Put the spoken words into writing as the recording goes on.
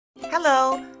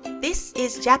Hello, this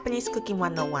is Japanese Cooking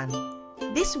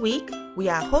 101. This week, we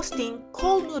are hosting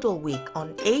Cold Noodle Week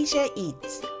on Asia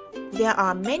Eats. There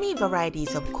are many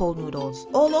varieties of cold noodles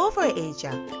all over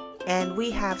Asia, and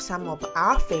we have some of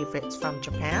our favorites from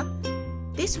Japan.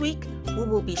 This week, we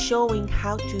will be showing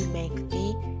how to make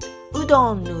the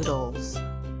udon noodles.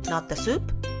 Not the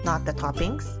soup, not the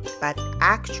toppings, but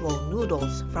actual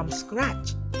noodles from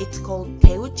scratch. It's called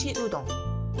teuchi udon.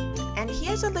 And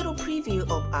here's a little preview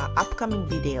of our upcoming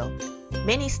video.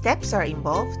 Many steps are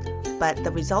involved, but the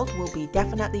result will be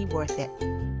definitely worth it.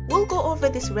 We'll go over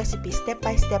this recipe step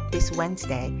by step this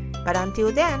Wednesday, but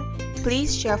until then,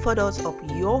 please share photos of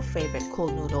your favorite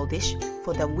cold noodle dish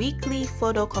for the weekly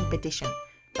photo competition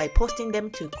by posting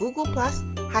them to Google+,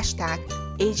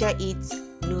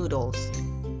 #AsiaEatsNoodles.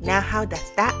 Now how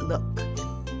does that look?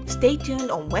 Stay tuned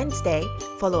on Wednesday,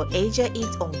 follow Asia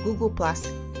Eats on Google+,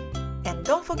 and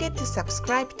don't forget to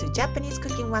subscribe to Japanese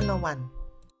Cooking 101.